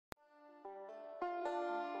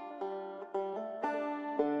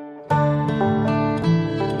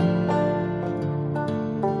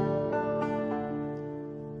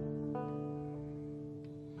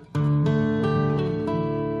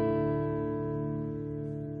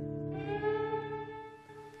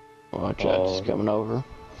Watch out, just coming over.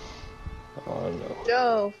 Oh no.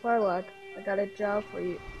 Joe, Farlock, I got a job for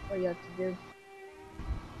you to do.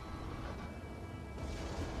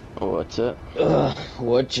 What's it?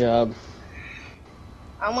 What job?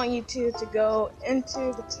 I want you two to go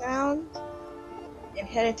into the town and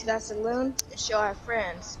head into that saloon and show our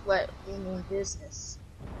friends what we mean business.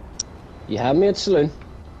 You have me at saloon.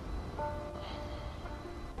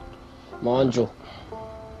 Come on, Joe.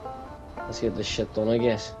 Let's get this shit done, I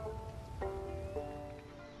guess.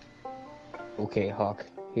 Okay, Hawk.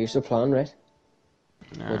 Here's the plan, right?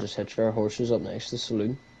 Nah. We'll just hitch our horses up next to the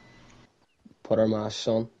saloon. Put our masks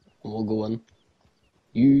on, and we'll go in.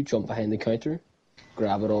 You jump behind the counter,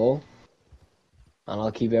 grab it all, and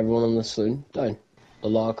I'll keep everyone in the saloon down. The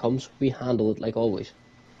law comes, we handle it like always.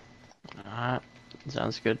 Alright,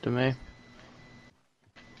 sounds good to me.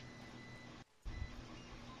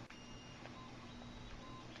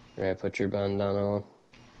 Right, put your bandana on.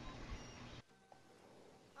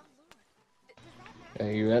 Are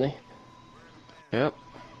you ready? Yep.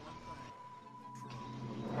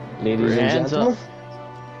 Ladies and hands gentlemen, up.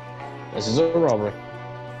 This is a robbery,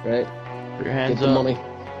 right? Put your hands Get the up. money.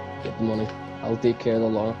 Get the money. I'll take care of the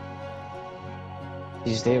law.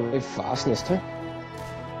 You stay really fast in this town.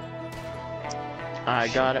 I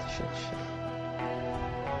got it. Shit.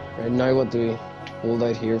 Right, now what do we hold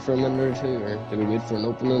out here for a minute or two, or do we wait for an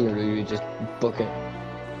opening, or do we just book it?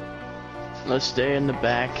 Let's stay in the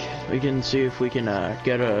back. We can see if we can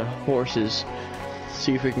get horses.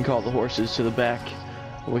 See if we can call the horses to the back.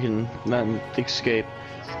 We can then escape.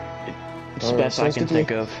 It's the Alright, best I sounds can good to me.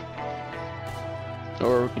 think of.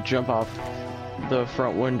 Or we could jump off the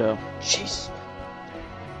front window. Jeez.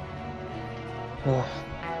 Oh,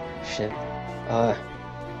 shit.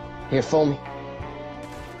 Here, follow me.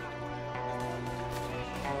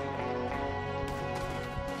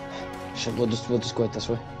 Shit, we'll just go out this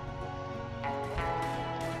way.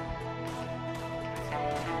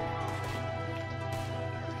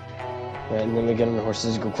 Right, and then we get on the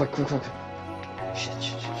horses and go quick. Shit.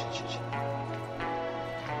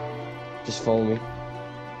 Just follow me.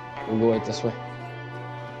 We'll go out this way.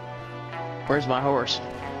 Where's my horse?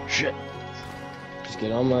 Shit. Just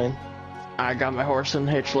get on mine. I got my horse in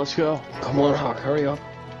the hitch. Let's go. Come on, Hawk, hurry up.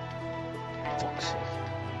 Fuck's sake.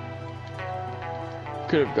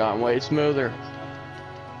 Could have gone way smoother.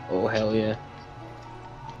 Oh, hell yeah.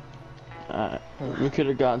 We could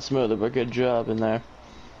have gone smoother, but good job in there.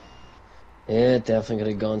 Yeah, it definitely could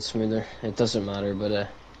have gone smoother. It doesn't matter, but,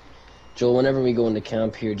 Joel, whenever we go into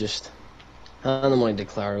camp here, just hand the money to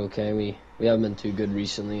Clara, okay? We haven't been too good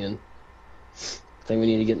recently, and I think we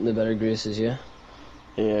need to get in the better graces, yeah?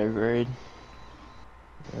 Yeah, agreed.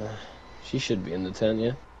 She should be in the tent,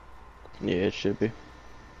 yeah? Yeah, it should be.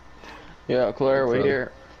 Yeah, Claire, we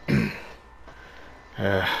here.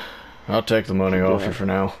 I'll take the money off you for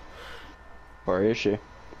now. Where is she?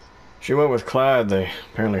 She went with Clyde. They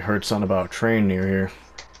apparently heard something about a train near here.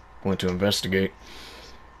 Went to investigate.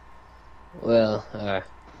 Well,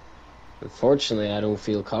 unfortunately, I don't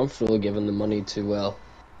feel comfortable giving the money to, well,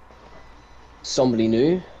 somebody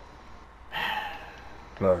new.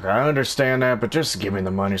 Look, I understand that, but just give me the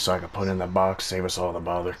money so I can put it in the box, save us all the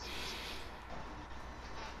bother.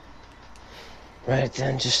 Right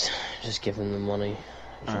then, just give him the money.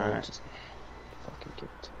 Alright. Just fucking give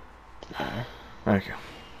it to him. Thank you.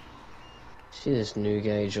 See this new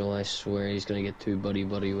guy, Joel, I swear he's gonna get too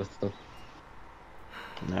buddy-buddy with them.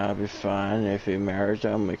 That'll be fine. If he marries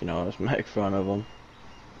them, we can always make fun of him.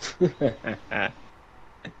 There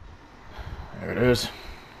it is.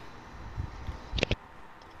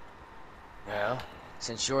 Well,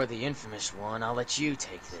 since you're the infamous one, I'll let you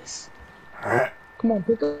take this. Alright. Come on,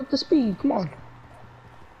 pick up the speed, come on.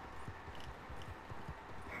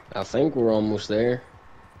 I think we're almost there.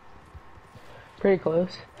 Pretty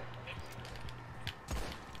close.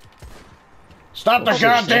 Stop the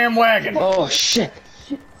goddamn wagon! Oh, shit!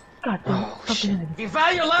 God damn, Oh, shit. If you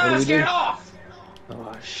value your What do lives, we do? get off!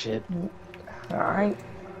 Oh, shit. Alright.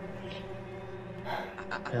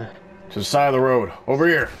 To the side of the road. Over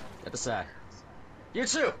here. Get aside. You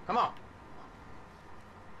too, come on.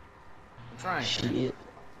 I'm trying. Shit.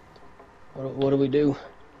 What do we do?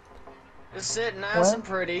 Just sit nice and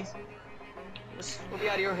pretty. We'll be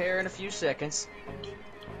out of your hair in a few seconds.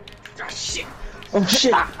 Ah, shit! Oh,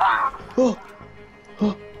 shit! Oh,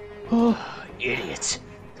 Idiot.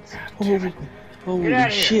 holy Get out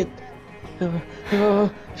of here. shit!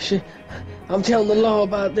 Oh, shit. I'm telling the law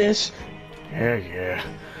about this. Yeah.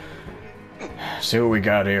 See what we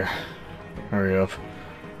got here. Hurry up.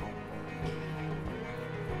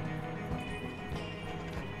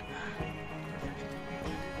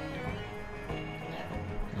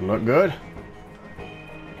 Look good?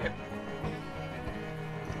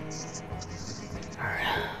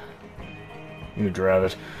 Alright. You drive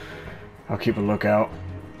it. I'll keep a lookout.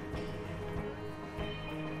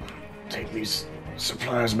 Take these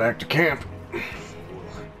supplies back to camp.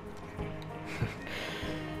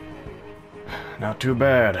 Not too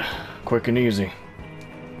bad. Quick and easy.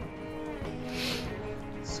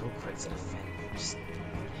 So quick to defend. Just,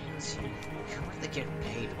 what are they getting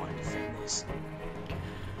paid to want to defend this?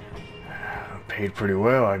 Paid pretty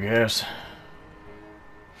well, I guess.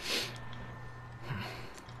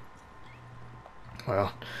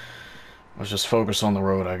 Well, let's just focus on the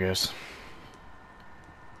road, I guess.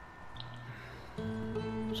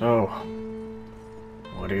 So,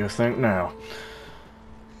 what do you think now?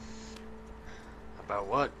 About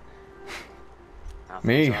what? How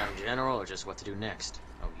Me? things are in general, or just what to do next?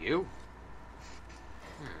 Oh, you?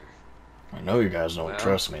 I know you guys don't Well.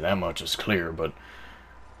 trust me, that much is clear, but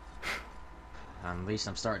At least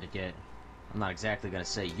I'm starting to get, I'm not exactly gonna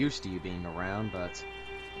say used to you being around, but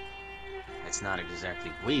it's not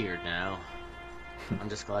exactly weird now. I'm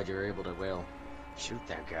just glad you're able to, well, shoot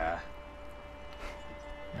that guy.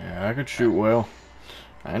 yeah, I could shoot well.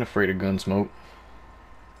 I ain't afraid of gun smoke.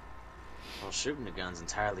 Well, shooting a gun's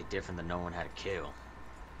entirely different than knowing how to kill.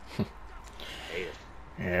 I hate it.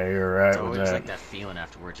 Yeah, you're right It's with always that. like that feeling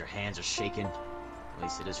afterwards, your hands are shaking. At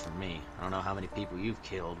least it is for me. I don't know how many people you've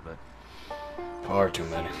killed, but Far too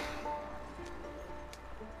many.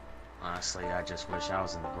 honestly, I just wish I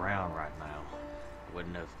was in the ground right now. I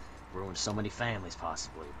wouldn't have ruined so many families,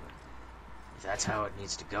 possibly, but if that's how it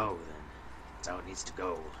needs to go, then that's how it needs to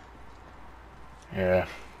go. Yeah,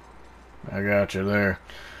 I got you there.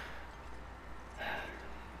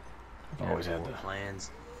 I've always had More the...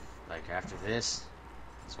 plans. Like after this,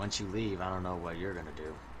 is once you leave, I don't know what you're gonna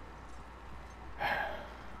do.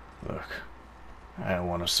 Look, I don't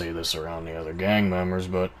want to say this around the other gang members,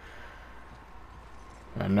 but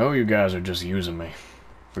I know you guys are just using me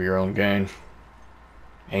for your own gain.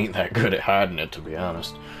 Ain't that good at hiding it, to be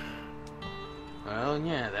honest. Well,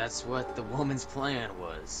 yeah, that's what the woman's plan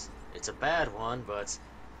was. It's a bad one, but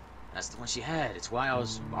that's the one she had. It's why I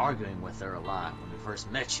was arguing with her a lot when we first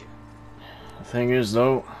met you. The thing is,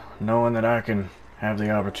 though, knowing that I can have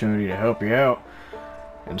the opportunity to help you out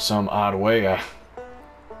in some odd way, I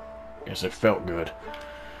guess it felt good.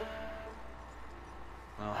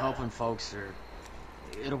 Well, helping folks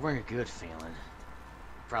it'll bring a good feeling.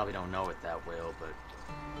 You probably don't know it that well, but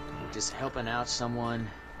just helping out someone,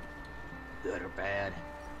 good or bad,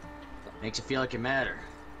 makes you feel like you matter.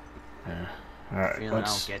 Yeah. Alright, Feeling I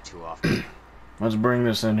don't get too often. let's bring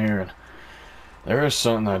this in here. And there is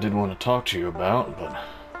something I did want to talk to you about, but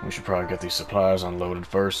we should probably get these supplies unloaded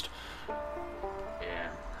first. Yeah,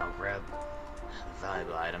 I'll grab the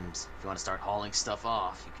valuable items. If you want to start hauling stuff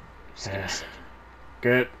off, you can just give me Yeah. a second.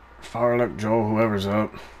 Get Farlock, Joel, whoever's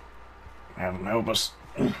up. Have them help us.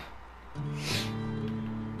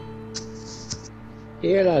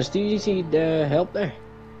 Here, lads, do you need help there?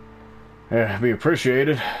 Yeah, be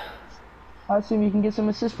appreciated. I assume you can get some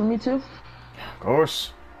assist from me too? Of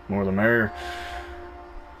course. More the merrier.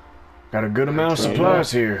 Got a good amount of Right.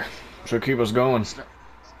 supplies here. Should keep us going.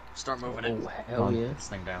 Start moving it. Oh, hell yeah. This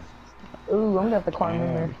thing down. Ooh, I'm gonna have to climb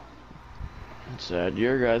in there. Said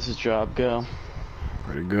your guys' job go.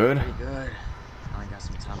 Pretty good. Pretty good. Finally got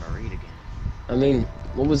some time to read again. I mean,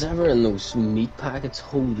 what was ever in those meat packets?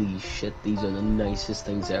 Holy shit, these are the nicest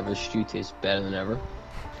things ever. Stew tastes better than ever.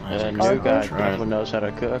 And That's new guy right. definitely knows how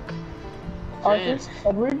to cook. Arthur, James.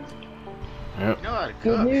 Edward, Yep. You know how to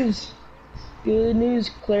good cook. news. Good news,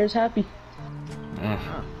 Claire's happy. Yeah.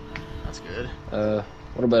 Huh. That's good.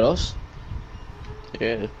 What about us?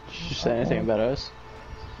 Yeah, did you say anything about us?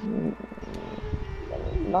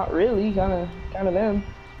 Not really, kinda them.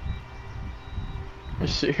 You're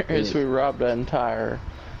serious? We robbed an entire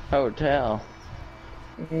hotel.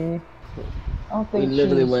 I don't We think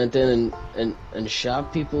literally she's- went in and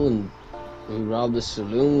shot people, and we robbed the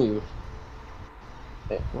saloon.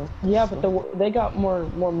 We were... Yeah, but they got more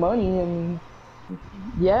money and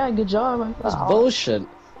yeah, good job. That's bullshit.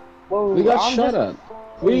 Whoa, We got I'm shot just-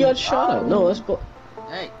 at. We got shot at. No, that's bull.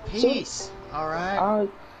 Hey, peace. All right.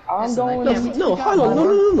 I'm Listen, going. I No, can't- no, hold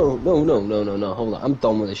on, no, hold on. I'm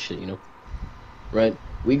done with this shit, you know. Right?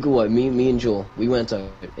 We go out, me and Joel, we went out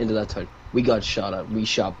into that town. We got shot at, we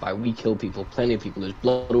shot by, we killed people, plenty of people. There's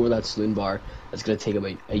blood over that saloon bar that's going to take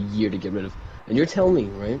about a year to get rid of. And you're telling me,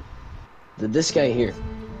 right, that this guy here,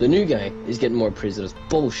 the new guy, is getting more praise than us?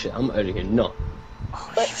 Bullshit, I'm out of here. No.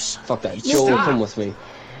 Oh, you son Fuck that. of a- Joel, Stop! come with me.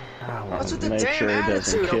 I want What's with to the make damn sure he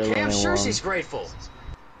doesn't attitude, kill okay? I'm sure anyone. she's grateful.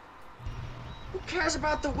 Who cares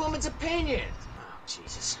about the woman's opinion? Oh,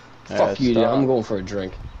 Jesus. Fuck you, dude. stop. I'm going for a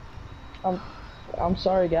drink. I'm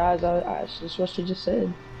sorry, guys. It's just what you just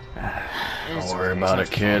said. Don't worry about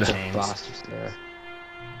it, kid. Bastards there.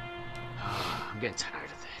 I'm getting tired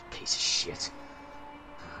of that piece of shit.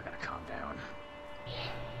 I gotta calm down.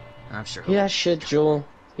 I'm sure. Yeah, shit, Joel.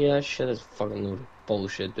 Yeah, shit is fucking load of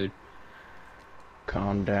bullshit, dude.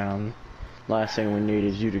 Calm down. Last thing we need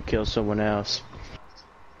is you to kill someone else.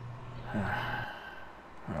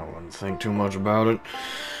 I wouldn't think too much about it.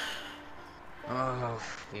 Oh,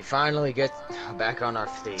 we finally get back on our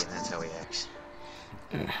feet, and that's how he acts.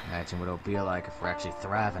 Imagine what it'll be like if we're actually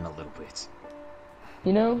thriving a little bit.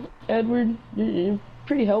 You know, Edward, you're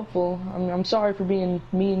pretty helpful. I'm sorry for being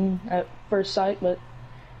mean at first sight, but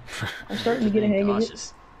I'm starting to get a hang of it.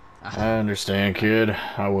 Cautious. I understand, kid.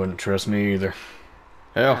 I wouldn't trust me either.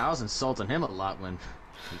 Hell, I was insulting him a lot when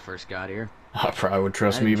he first got here. I probably would I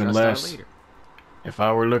trust didn't me even trust our less. leader. If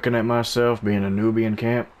I were looking at myself being a newbie in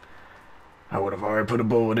camp, I would have already put a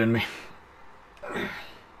bullet in me.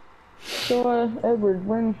 So, Edward,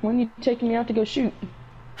 when you taking me out to go shoot?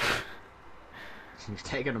 You're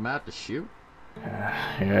taking him out to shoot?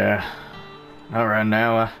 Yeah. All right,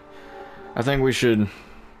 now I think we should.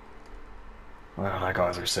 Well, like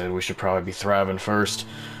Arthur said, we should probably be thriving first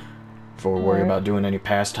before we worry Alright. about doing any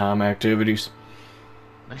pastime activities.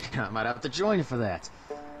 I might have to join you for that.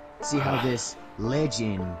 See how this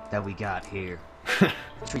legend that we got here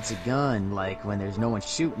treats a gun like when there's no one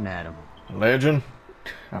shooting at him. Legend?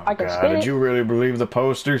 Oh I can God, spin did it. you really believe the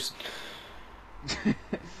posters?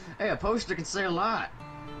 Hey, a poster can say a lot.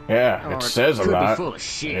 Yeah, Or it says a could lot. Be full of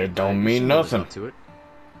shit, It but don't you mean should live nothing. up to it.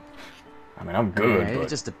 I mean, I'm good, Yeah, but it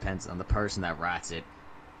just depends on the person that writes it.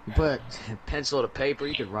 You put pencil to paper,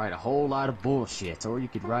 you could write a whole lot of bullshit, or you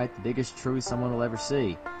could write the biggest truth someone will ever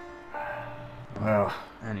see. well,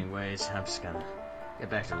 Anyways, I'm just gonna get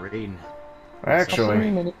back to reading. Wait a actually,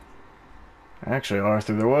 minute.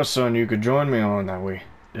 Arthur, there was something you could join me on that we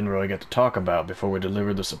didn't really get to talk about before we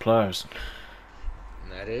delivered the supplies.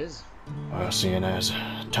 And that is? Well, seeing as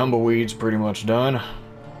Tumbleweed's pretty much done,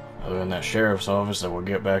 other than that sheriff's office that we'll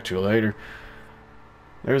get back to later,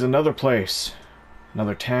 there's another place,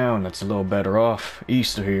 another town that's a little better off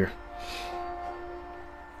east of here.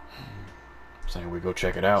 Say we go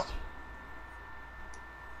check it out.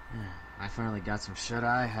 I finally got some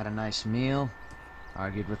shut-eye, had a nice meal,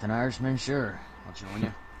 argued with an Irishman, sure, I'll join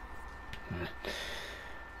you.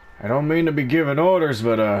 I don't mean to be giving orders,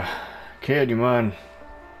 but, kid, you mind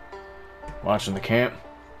watching the camp?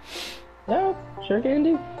 Yeah, sure can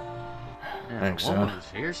do. Yeah, Thanks, the woman son.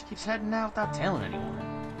 who's here, she keeps heading out without telling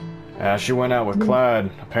anyone. She went out with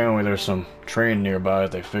Clyde. Apparently there's some train nearby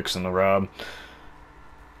that they fixing to rob.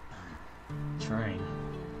 Train.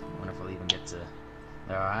 Wonder if we'll even get to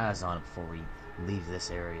lay our eyes on it before we leave this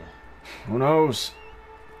area. Who knows?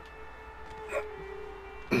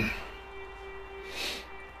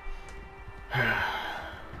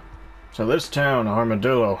 So this town,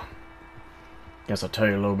 Armadillo, guess I'll tell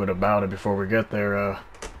you a little bit about it before we get there.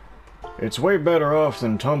 It's way better off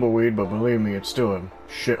than Tumbleweed, but believe me, it's still a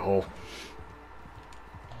shithole.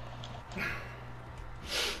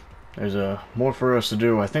 There's more for us to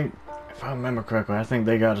do. I think, if I remember correctly, I think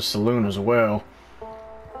they got a saloon as well.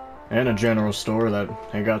 And a general store that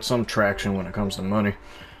they got some traction when it comes to money.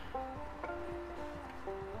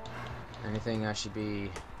 Anything I should be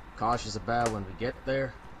cautious about when we get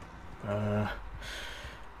there?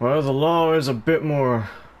 Well, the law is a bit more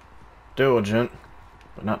diligent,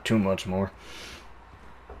 but not too much more.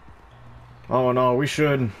 All in all, we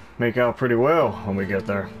should make out pretty well when we get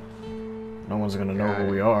there. No one's gonna know who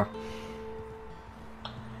we are.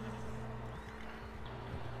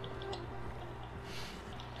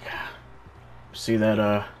 See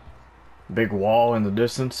that, big wall in the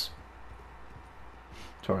distance?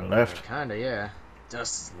 To our left. Kinda, yeah.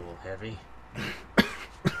 Dust is a little heavy.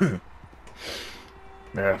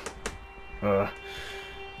 Yeah.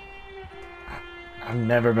 I've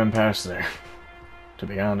never been past there, to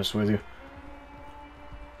be honest with you.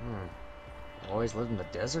 Always lived in the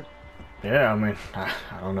desert? Yeah, I mean, I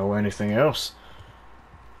don't know anything else.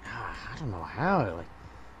 I don't know how.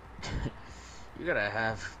 Like, you gotta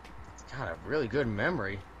have a really good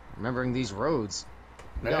memory, remembering these roads.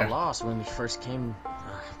 We Yeah. got lost when we first came,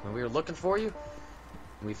 when we were looking for you.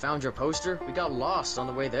 When we found your poster, we got lost on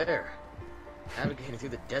the way there. Navigating through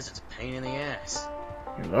the desert's a pain in the ass.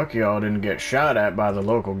 You're lucky y'all didn't get shot at by the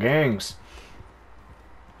local gangs.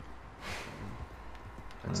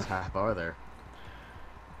 What type are there?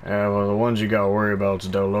 Yeah, well, the ones you gotta worry about is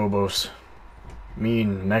Del Lobos.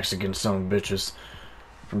 Mean Mexican son of bitches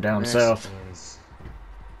from down south. Mexicans.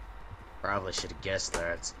 Probably should have guessed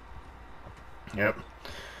that. Yep.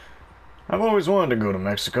 I've always wanted to go to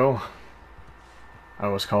Mexico. I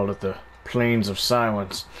always called it the Plains of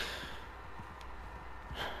Silence.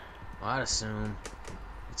 Well, I'd assume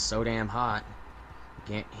it's so damn hot,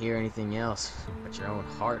 you can't hear anything else but your own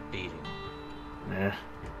heart beating. Yeah.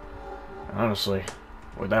 Honestly,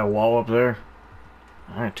 with that wall up there,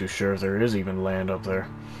 I ain't too sure if there is even land up there.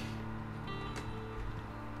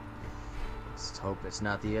 Let's hope it's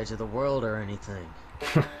not the edge of the world or anything.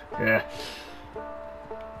 Yeah.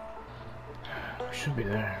 We should be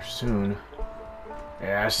there soon.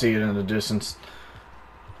 Yeah, I see it in the distance.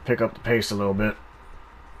 Pick up the pace a little bit.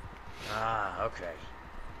 Ah, okay.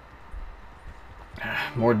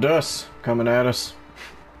 More dust coming at us.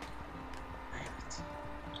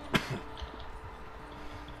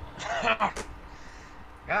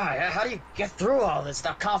 God, how do you get through all this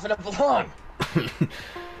without coughing up a lung?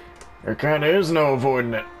 There kinda is no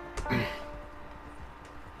avoiding it.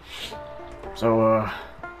 So,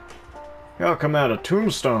 y'all come out of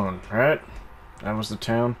Tombstone, right? That was the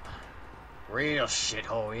town? Real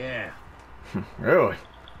shithole, yeah. Really?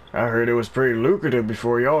 I heard it was pretty lucrative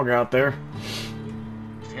before y'all got there.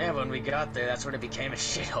 Yeah, when we got there, that's when it became a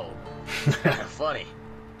shithole. Kinda funny.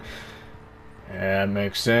 Yeah, that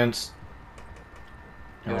makes sense.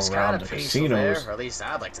 It was Y'all kind robbed of the peaceful there, casinos. or at least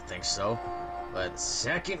I'd like to think so. But the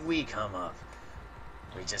second we come up,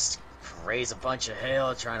 we just raise a bunch of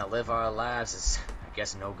hell trying to live our lives as, I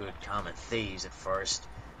guess, no good common thieves at first.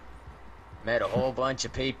 Met a whole bunch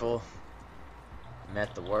of people.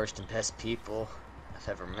 Met the worst and best people I've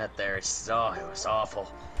ever met there. It was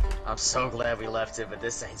awful. I'm so glad we left it, but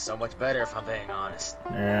this ain't so much better if I'm being honest.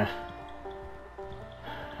 Yeah.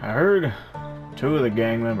 I heard two of the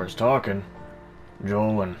gang members talking.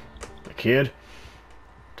 Joel and the kid.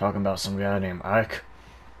 Talking about some guy named Ike.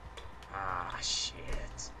 Ah,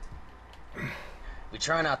 shit. We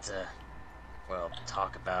try not to, well,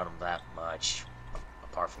 talk about him that much,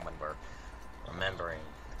 apart from when we're remembering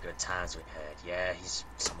the good times we had. Yeah, he's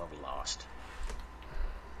someone we lost.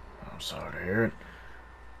 I'm sorry to hear it.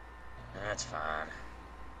 That's fine.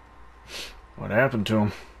 What happened to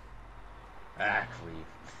him?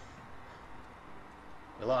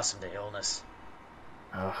 We lost him to illness.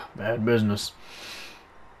 Bad business.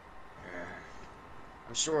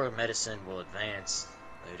 I'm sure medicine will advance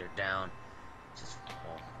later down. Just,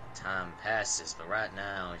 well, time passes, but right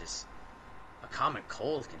now, just a common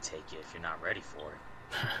cold can take you if you're not ready for it.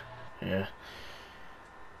 Yeah.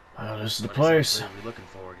 Well, this is the What place. exactly are we looking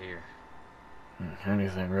for here?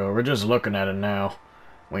 Anything real. We're just looking at it now.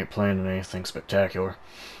 We ain't planning anything spectacular.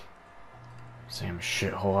 Same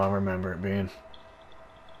shithole I remember it being.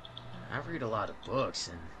 I read a lot of books,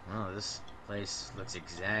 and, well, this place looks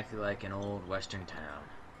exactly like an old western town.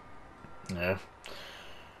 Yeah.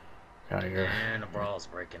 Got here. And a brawl's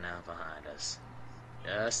breaking out behind us.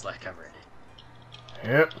 Just like I read it.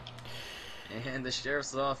 Yep. And the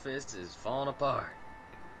sheriff's office is falling apart.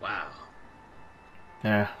 Wow.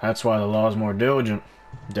 Yeah, that's why the law's more diligent.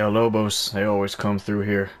 Del Lobos, they always come through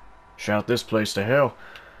here. Shout this place to hell.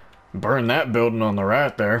 Burn that building on the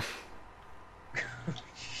right there.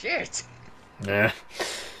 Shit! Yeah.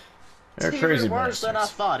 They're It's crazy even worse than I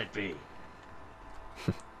bastards. thought it'd be.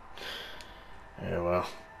 Yeah, well,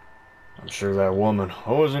 I'm sure that woman,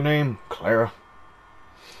 what was her name? Clara?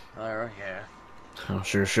 Yeah. I'm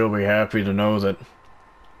sure she'll be happy to know that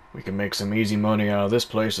we can make some easy money out of this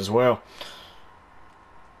place as well.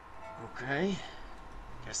 Okay.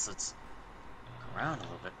 Guess let's go around a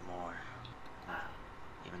little bit more.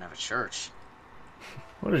 Even have a church.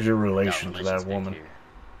 What is your Got relation to relations that big woman? here.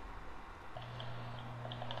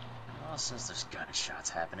 Well, since there's gunshots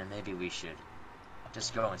happening, maybe we should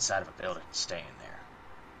just go inside of a building and stay in there.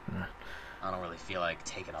 Yeah. I don't really feel like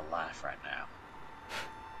taking a life right now.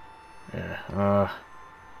 Yeah,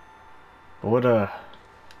 what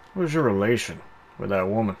was your relation with that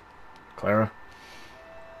woman, Clara?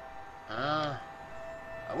 I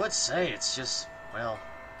would say it's just, well,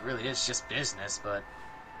 it really is just business, but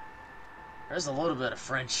there's a little bit of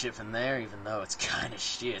friendship in there, even though it's kind of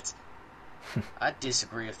shit. I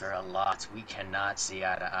disagree with her a lot. We cannot see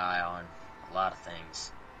eye to eye on a lot of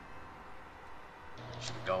things.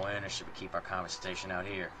 Should we go in, or should we keep our conversation out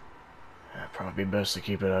here? Yeah, probably best to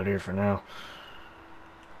keep it out here for now.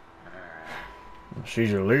 Alright. She's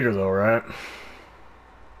your leader, though, right?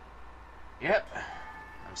 Yep.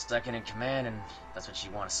 I'm second in command, and that's what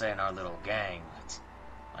you want to say in our little gang. But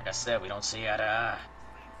like I said, we don't see eye to eye.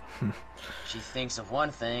 She thinks of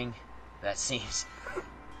one thing that seems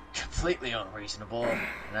completely unreasonable,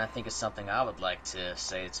 and I think of something I would like to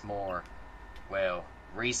say it's more, well,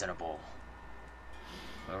 reasonable.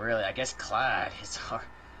 But really, I guess Clyde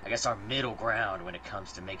is our middle ground when it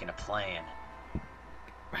comes to making a plan.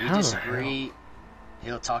 We How the disagree.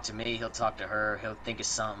 He'll talk to me, he'll talk to her, he'll think of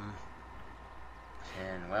something.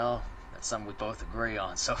 And, well, that's something we both agree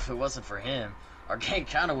on. So if it wasn't for him, our gang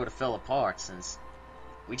kind of would have fell apart, since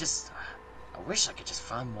we just... I wish I could just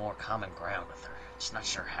find more common ground with her. Just not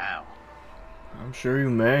sure how. I'm sure you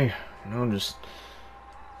may. You know, just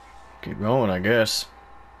keep going, I guess.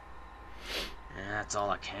 Yeah, that's all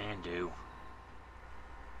I can do.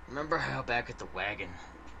 Remember how back at the wagon,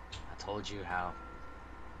 I told you how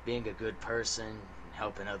being a good person and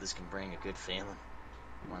helping others can bring a good feeling?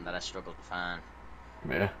 One that I struggled to find.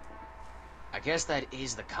 Yeah. I guess that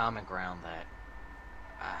is the common ground that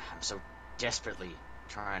I'm so desperately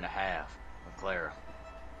trying to have with Clara.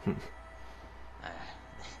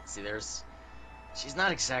 See, she's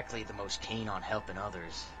not exactly the most keen on helping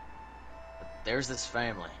others. But there's this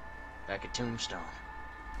family back at Tombstone.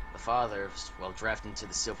 The father was, well, drafted into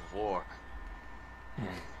the Civil War. And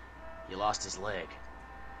he lost his leg.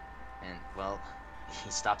 And, well, he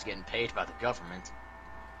stopped getting paid by the government.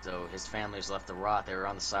 So his family was left to rot there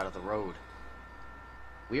on the side of the road.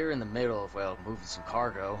 We were in the middle of, well, moving some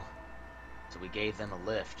cargo. So we gave them a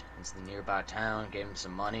lift into the nearby town, gave them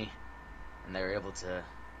some money, and they were able to,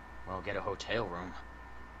 well, get a hotel room.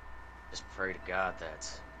 Just pray to God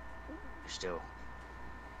that you're still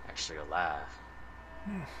actually alive.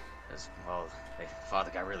 Because, well,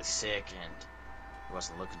 father got really sick and he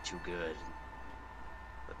wasn't looking too good.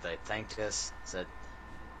 But they thanked us, said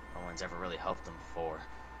no one's ever really helped them before.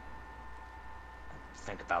 I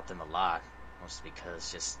think about them a lot, mostly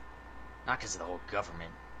because not because of the whole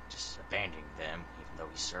government just abandoning them, even though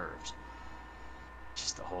he served.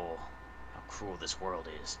 Just the whole, how cruel this world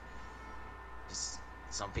is. Just,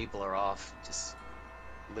 some people are off, just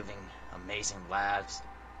living amazing lives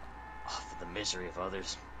off of the misery of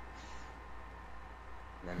others.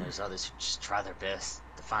 And then there's others who just try their best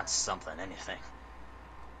to find something, anything.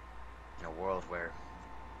 In a world where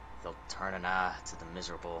they'll turn an eye to the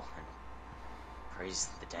miserable and praise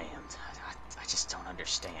the damned. I just don't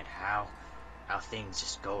understand how things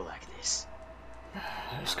just go like this.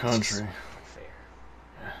 This country.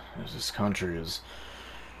 Unfair. This country is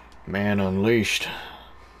man unleashed.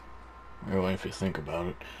 Really, if you think about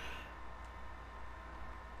it.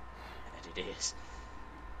 And it is.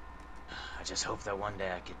 I just hope that one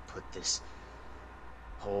day I could put this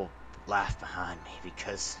whole life behind me,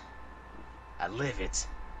 because I live it,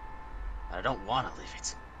 but I don't want to live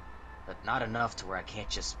it. But not enough to where I can't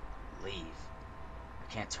just leave.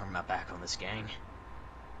 I can't turn my back on this gang.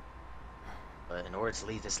 But in order to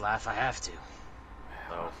leave this life, I have to.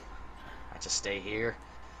 So, I just stay here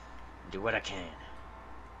and do what I can.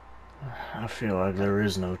 I feel like there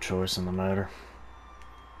is no choice in the matter.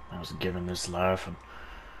 I was given this life, and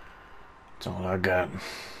it's all I got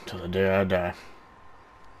till the day I die.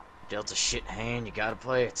 Dealt a shit hand, you gotta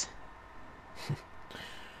play it.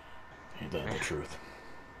 Ain't that the truth?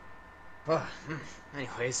 Well,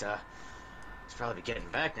 anyways, should probably be getting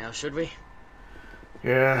back now, should we?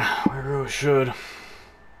 Yeah, we really should.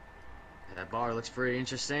 That bar looks pretty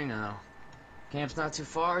interesting. Camp's not too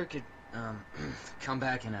far. You could come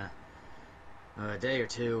back in a day or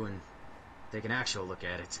two and take an actual look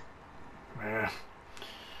at it. Yeah,